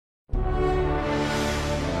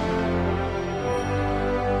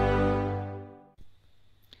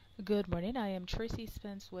Good morning. I am Tracy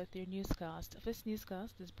Spence with your newscast. This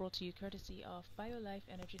newscast is brought to you courtesy of BioLife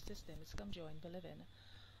Energy Systems. Come join, believe in.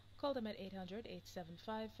 Call them at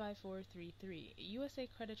 800-875-5433. USA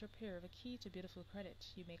Credit Repair, the key to beautiful credit.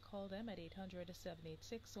 You may call them at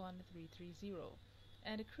 800-786-1330.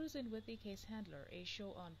 And Cruising with the Case Handler, a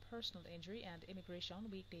show on personal injury and immigration,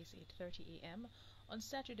 weekdays 8:30 a.m., on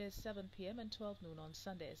Saturdays 7 p.m. and 12 noon on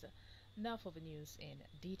Sundays. Now for the news in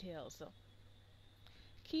details.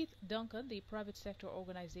 Keith Duncan, the Private Sector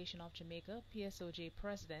Organization of Jamaica, PSOJ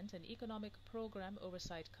President and Economic Program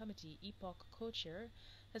Oversight Committee (EPOC) co-chair,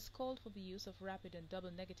 has called for the use of rapid and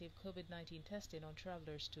double negative COVID-19 testing on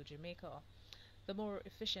travelers to Jamaica. The more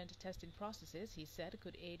efficient testing processes, he said,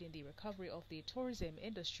 could aid in the recovery of the tourism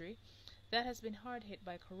industry that has been hard hit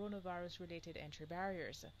by coronavirus-related entry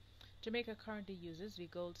barriers. Jamaica currently uses the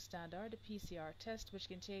gold standard PCR test, which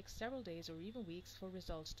can take several days or even weeks for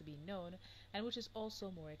results to be known, and which is also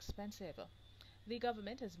more expensive. The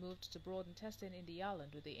government has moved to broaden testing in the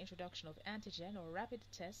island with the introduction of antigen or rapid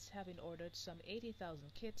tests, having ordered some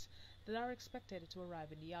 80,000 kits that are expected to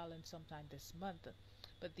arrive in the island sometime this month.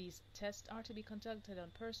 But these tests are to be conducted on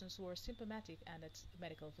persons who are symptomatic and at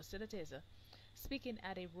medical facilities. Speaking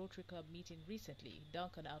at a Rotary Club meeting recently,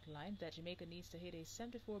 Duncan outlined that Jamaica needs to hit a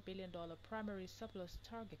 $74 billion primary surplus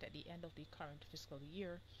target at the end of the current fiscal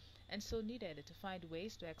year, and so needed to find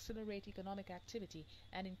ways to accelerate economic activity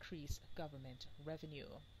and increase government revenue.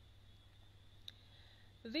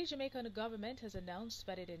 The Jamaican government has announced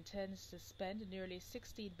that it intends to spend nearly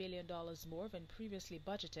 $16 billion more than previously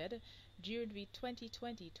budgeted during the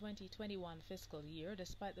 2020-2021 fiscal year,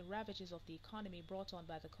 despite the ravages of the economy brought on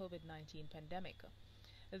by the COVID-19 pandemic.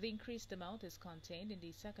 The increased amount is contained in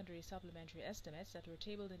the secondary supplementary estimates that were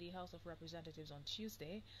tabled in the House of Representatives on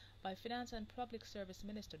Tuesday by Finance and Public Service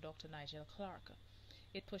Minister Dr. Nigel Clark.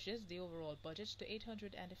 It pushes the overall budget to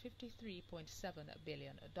 $853.7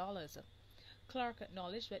 billion. Clark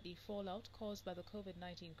acknowledged that the fallout caused by the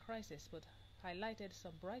COVID-19 crisis but highlighted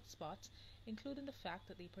some bright spots, including the fact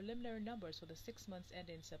that the preliminary numbers for the 6 months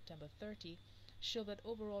ending September 30 show that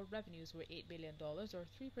overall revenues were $8 billion, or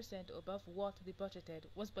 3% above what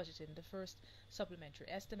was budgeted in the first supplementary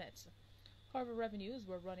estimates. However, revenues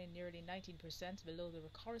were running nearly 19% below the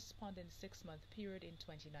corresponding 6-month period in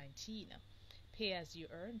 2019.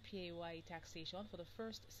 Pay-as-you-earn (PAYE) taxation for the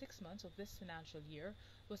first 6 months of this financial year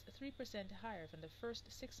was 3% higher than the first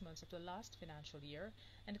 6 months of the last financial year,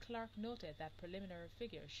 and Clark noted that preliminary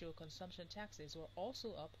figures show consumption taxes were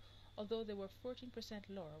also up, although they were 14%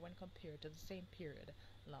 lower when compared to the same period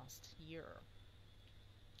last year.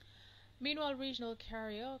 Meanwhile, regional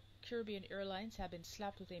carrier Caribbean Airlines have been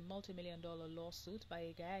slapped with a multi-million-dollar lawsuit by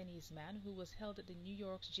a Guyanese man who was held at the New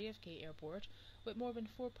York's JFK airport with more than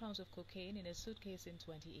 4 pounds of cocaine in his suitcase in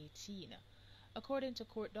 2018. According to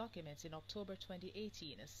court documents, in October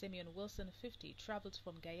 2018, Simeon Wilson, 50, traveled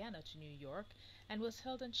from Guyana to New York and was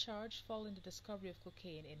held and charged following the discovery of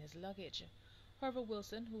cocaine in his luggage. However,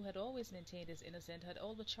 Wilson, who had always maintained his innocence, had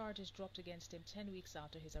all the charges dropped against him 10 weeks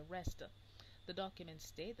after his arrest. The documents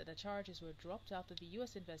state that the charges were dropped after the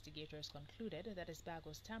U.S. investigators concluded that his bag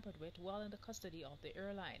was tampered with while in the custody of the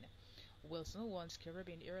airline. Wilson wants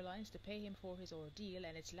Caribbean Airlines to pay him for his ordeal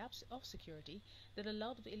and its lapse of security that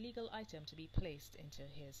allowed the illegal item to be placed into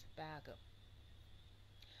his bag.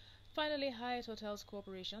 Finally, Hyatt Hotels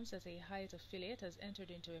Corporation says a Hyatt affiliate has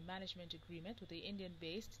entered into a management agreement with the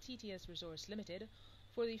Indian-based TTS Resorts Limited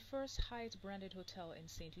for the first Hyatt-branded hotel in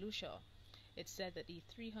St. Lucia. It said that the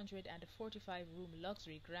 345-room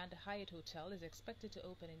luxury Grand Hyatt Hotel is expected to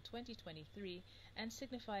open in 2023 and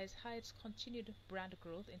signifies Hyatt's continued brand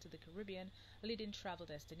growth into the Caribbean, leading travel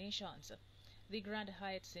destinations. The Grand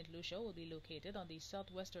Hyatt St. Lucia will be located on the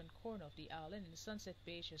southwestern corner of the island in Sunset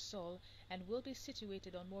Bay, Chasseul, and will be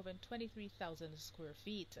situated on more than 23,000 square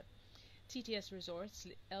feet. TTS Resorts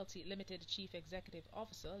LT Limited Chief Executive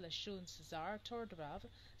Officer Lashun Cesar Tordrav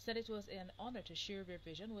said it was an honor to share their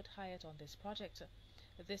vision with Hyatt on this project.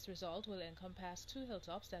 This result will encompass 2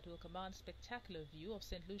 hilltops that will command spectacular view of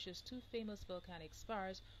St. Lucia's 2 famous volcanic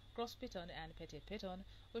spars, Gros Piton and Petit Piton,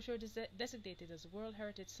 which were designated as World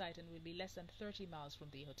Heritage Site and will be less than 30 miles from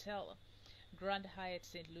the hotel. Grand Hyatt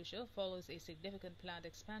St. Lucia follows a significant planned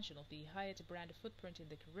expansion of the Hyatt brand footprint in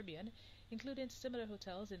the Caribbean, including similar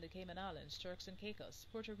hotels in the Cayman Islands, Turks and Caicos,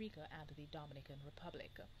 Puerto Rico, and the Dominican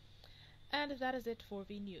Republic. And that is it for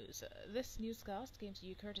the news. This newscast came to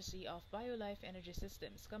you courtesy of BioLife Energy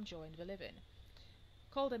Systems. Come join the living.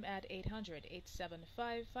 Call them at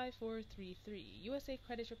 800-875-5433. USA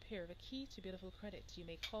Credit Repair, the key to beautiful credit. You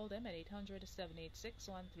may call them at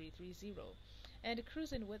 800-786-1330. and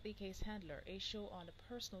Cruising with the Case Handler, a show on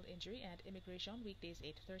personal injury and immigration, weekdays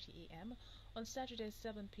 8:30 a.m., on Saturdays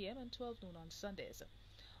 7 p.m. and 12 noon on Sundays.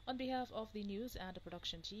 On behalf of the news and the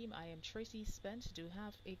production team, I am Tracy Spence. Do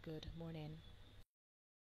have a good morning.